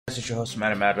This is your host,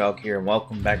 Mad Dog here, and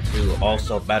welcome back to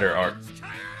Also Better Art.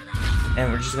 And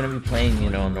we're just gonna be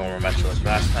playing, normal match like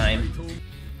last time.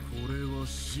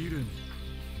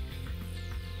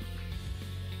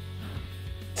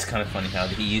 It's kind of funny how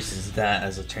he uses that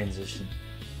as a transition.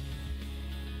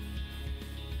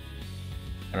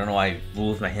 I don't know why I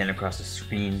moved my hand across the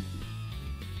screen.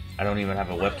 I don't even have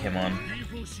a webcam on.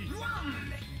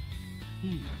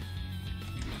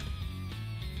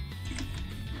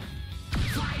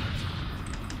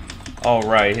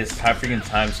 Alright, his freaking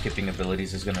time skipping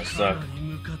abilities is gonna suck.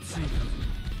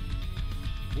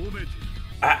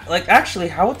 Actually,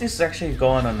 how would this actually go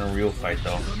on a real fight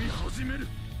though?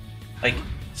 Like,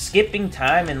 skipping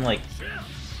time and you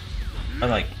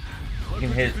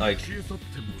can hit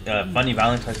Funny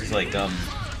Valentine's is like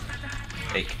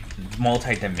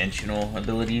multi-dimensional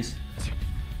abilities.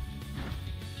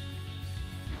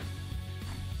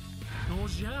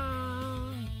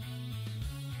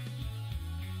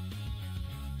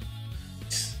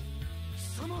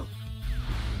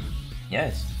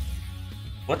 Yes.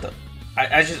 What the?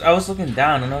 I was looking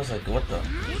down and I was like, what the?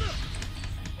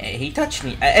 Hey, he touched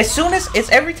me. As soon as it's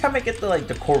every time I get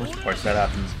the corpse parts that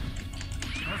happens.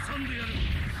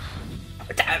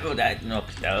 No,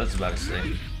 that was about to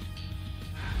say.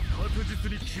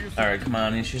 Alright, come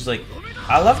on. It's just like,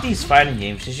 I love these fighting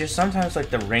games. It's just sometimes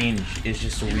the range is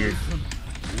just so weird.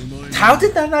 How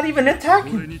did that not even attack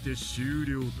him?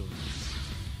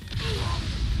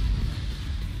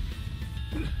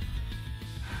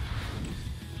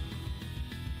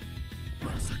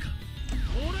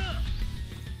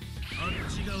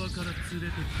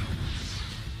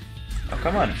 Oh,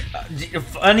 come on.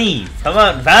 Funny. Come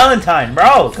on. Valentine,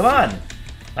 bro. Come on.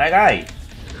 My guy.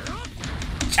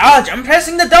 Dodge. I'm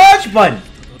pressing the dodge button.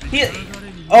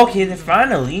 Okay, then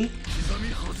finally.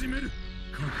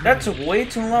 That took way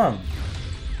too long.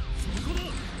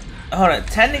 Hold on.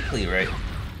 Technically, right?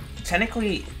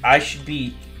 Technically, I should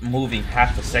be moving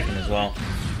half a second as well.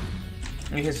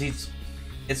 Because it's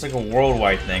like a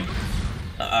worldwide thing.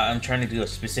 I'm trying to do a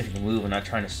specific move and not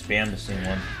trying to spam the same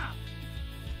one.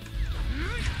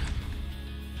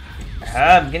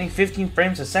 I'm getting 15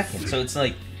 frames a second, so it's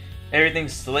like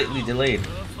everything's slightly delayed.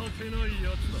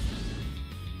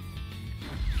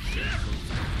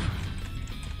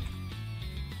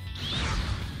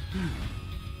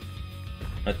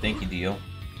 Oh, thank you, Dio.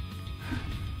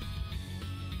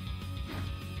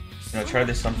 Try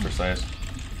this on for size.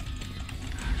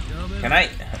 Can I?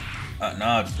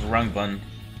 No, it's the wrong button.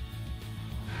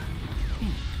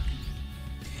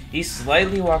 He's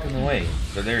slightly walking away,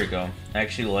 so there you go. I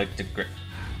actually like the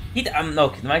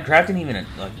no, my grab didn't even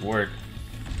work.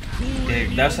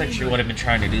 That's actually what I've been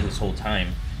trying to do this whole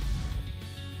time.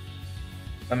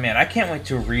 But man, I can't wait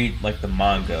to read the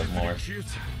manga more,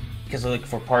 because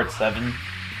for part 7,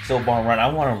 Stillborn Run, I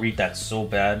want to read that so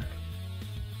bad.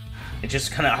 It's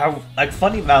just kind of how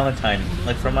Funny Valentine,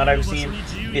 from what I've seen,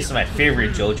 is my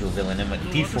favorite JoJo villain, and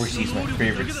D4C is my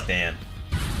favorite stan.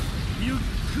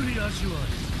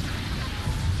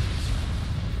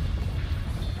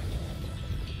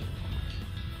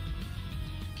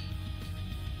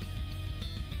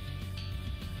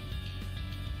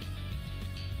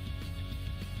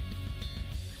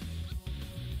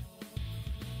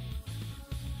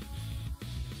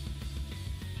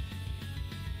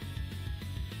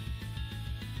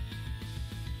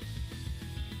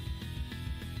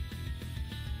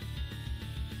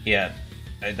 Yeah,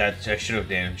 I should have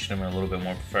damaged him a little bit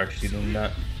more before actually doing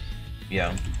that.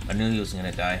 Yeah, I knew he was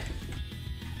gonna die.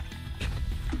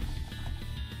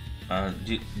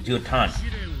 Do a taunt.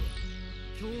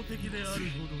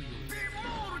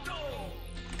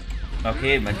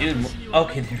 Okay, my dude.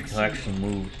 Okay, there we go. Actually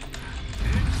moved.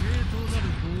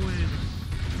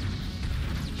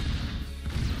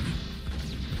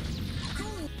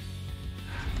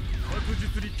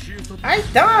 I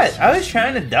thought I was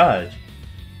trying to dodge.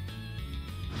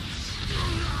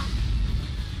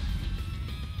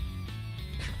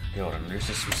 Hold on, there's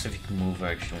a specific move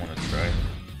I actually want to try.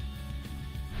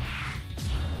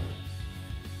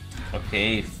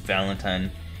 Okay,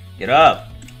 Valentine. Get up!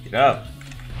 Get up!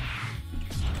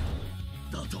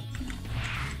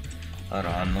 Hold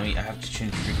on, I have to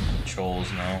change freaking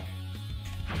controls now.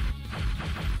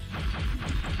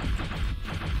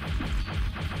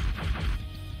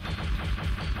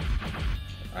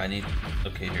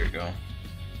 Okay, here we go.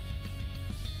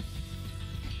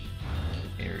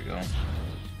 Here we go.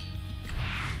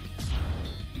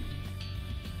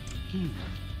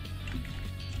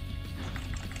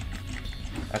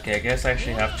 Okay, I guess I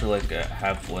actually have to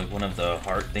have one of the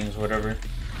heart things or whatever.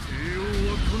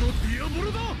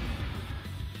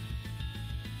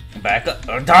 Back up.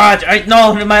 Oh, dodge!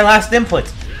 No, my last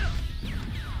input.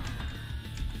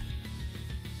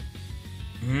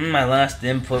 My last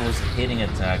input was a hitting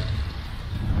attack.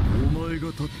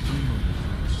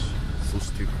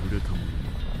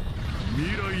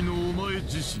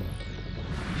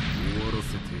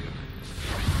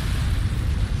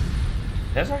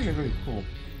 That's actually pretty cool.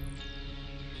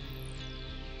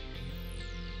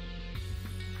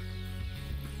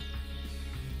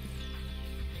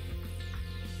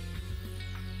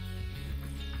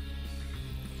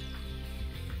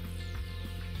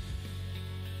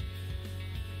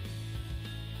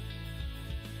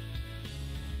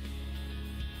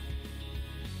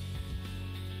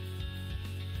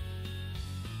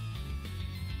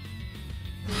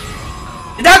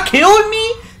 That killed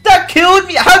me? That killed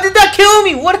me? How did that kill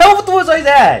me? What health was I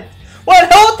at?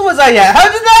 What health was I at?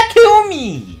 How did that kill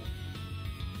me?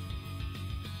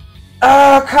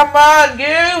 Oh, come on,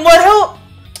 dude. What health?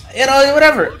 You know,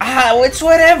 whatever. It's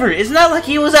whatever. It's not like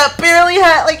he was at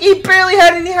he barely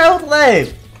had any health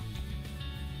left.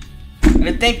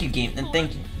 And thank you, game. And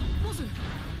thank you.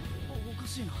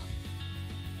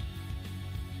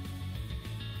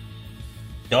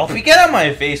 Dolphy, get out of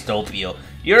my face, Dolphio.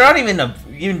 You're not even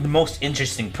the most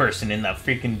interesting person in that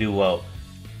freaking duo.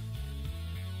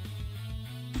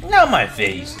 Not my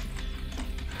face.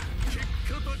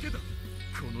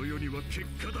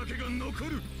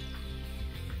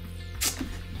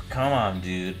 Come on,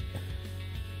 dude.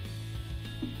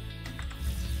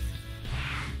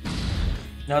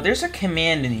 Now, there's a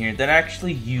command in here that I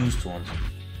actually used once.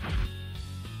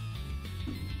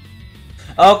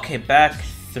 Okay, back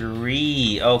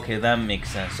 3. Okay, that makes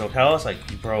sense. So I was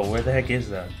like, bro, where the heck is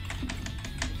that?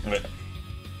 Wait.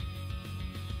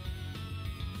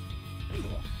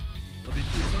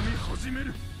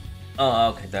 Oh,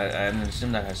 okay. That I'm gonna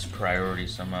assume that has priority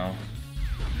somehow.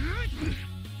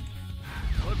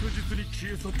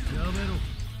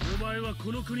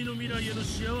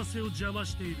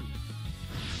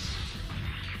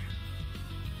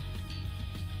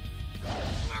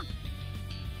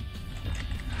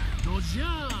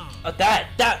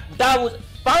 That was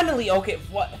finally okay.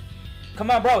 What?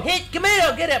 Come on, bro. Come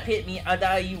here, get up, hit me.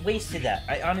 You wasted that.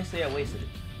 I wasted it.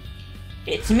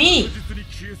 It's me.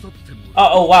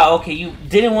 Oh wow. Okay, you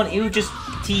didn't want. You just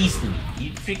teased me.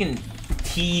 You freaking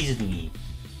teased me.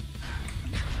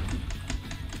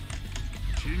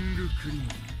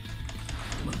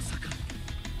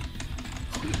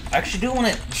 I actually do want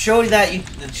to show you that you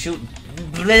shoot.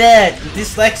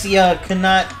 Dyslexia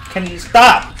cannot. Can you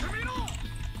stop?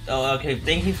 Oh, okay.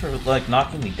 Thank you for like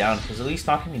knocking me down, because at least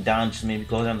knocking me down just made me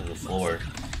go down to the floor.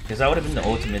 Because that would have been the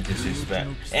ultimate disrespect.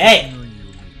 Hey,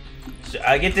 so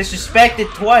I get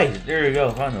disrespected twice. There you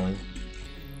go. Finally.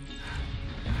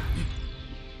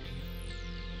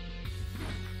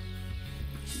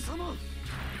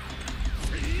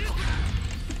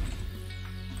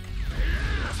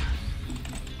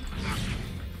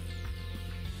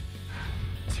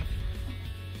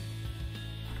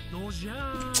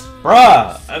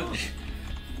 Bruh!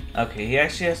 Okay, he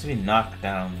actually has to be knocked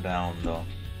down though.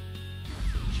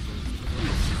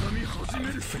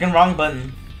 Freaking wrong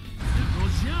button.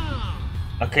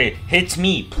 Okay, hit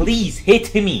me, please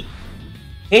hit me.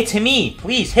 Hit me,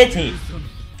 please hit me.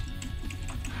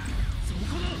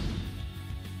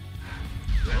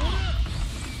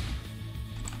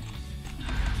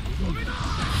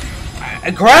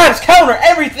 Grabs, counter,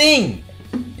 everything!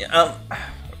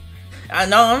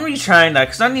 No, I'm retrying that,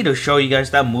 because I need to show you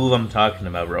guys that move I'm talking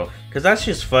about, bro. Because that's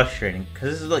just frustrating,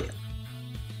 because this is like...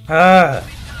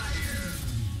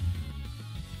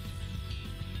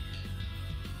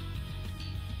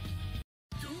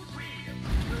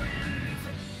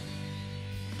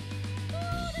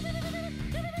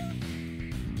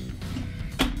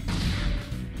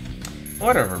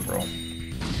 Whatever, bro.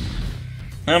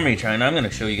 I'm retrying. I'm going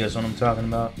to show you guys what I'm talking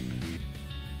about.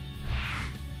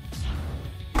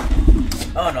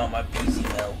 Oh no, my PC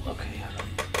fell. Okay.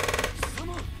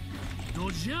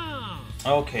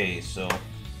 Okay, so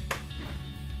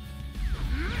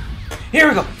here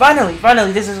we go. Finally,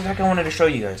 this is the fact I wanted to show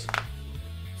you guys.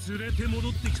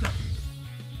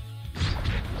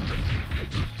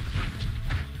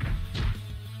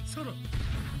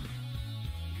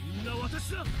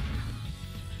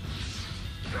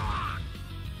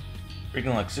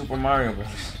 Freaking like Super Mario Bros.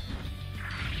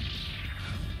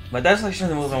 But that's actually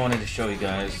the move I wanted to show you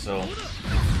guys, so...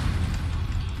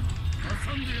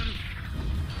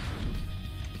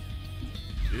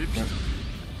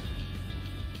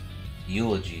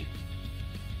 Eulogy.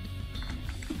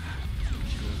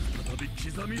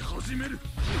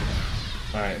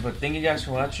 Alright, but thank you guys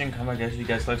for watching. Comment guys if you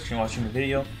guys like watching the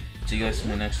video. See you guys in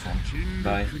the next one.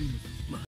 Bye.